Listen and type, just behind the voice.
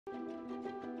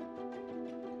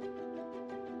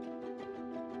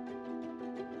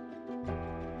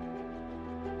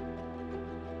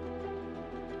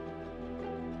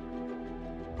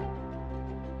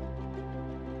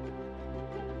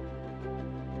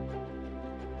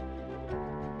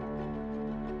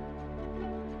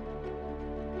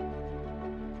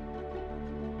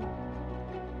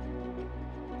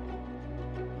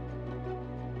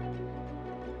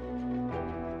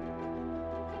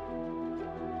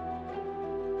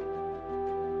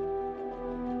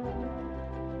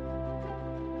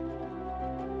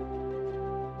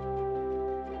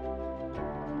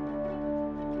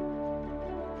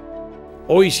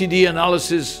OECD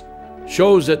analysis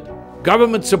shows that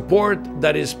government support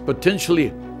that is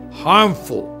potentially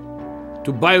harmful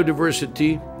to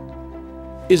biodiversity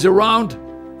is around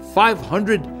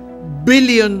 500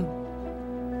 billion,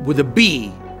 with a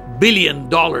B, billion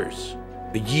dollars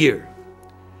a year.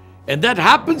 And that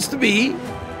happens to be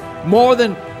more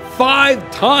than 5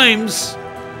 times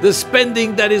the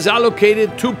spending that is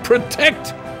allocated to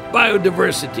protect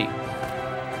biodiversity,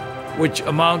 which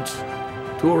amounts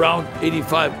to around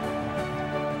 85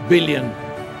 billion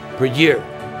per year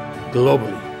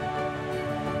globally.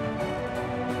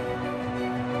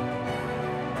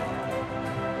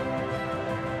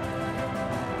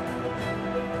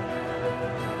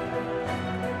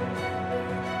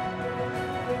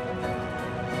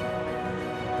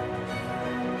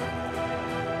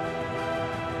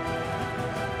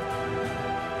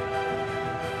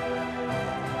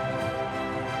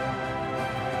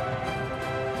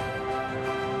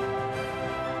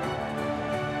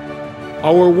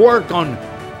 Our work on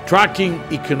tracking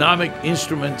economic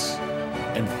instruments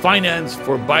and finance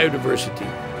for biodiversity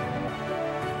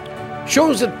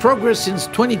shows that progress since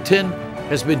 2010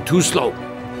 has been too slow.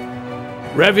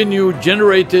 Revenue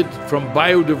generated from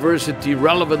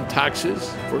biodiversity-relevant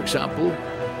taxes, for example,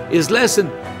 is less than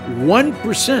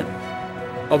 1%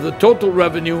 of the total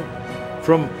revenue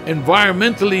from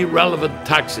environmentally relevant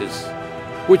taxes,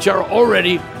 which are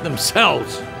already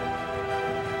themselves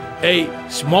a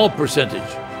small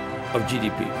percentage of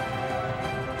GDP.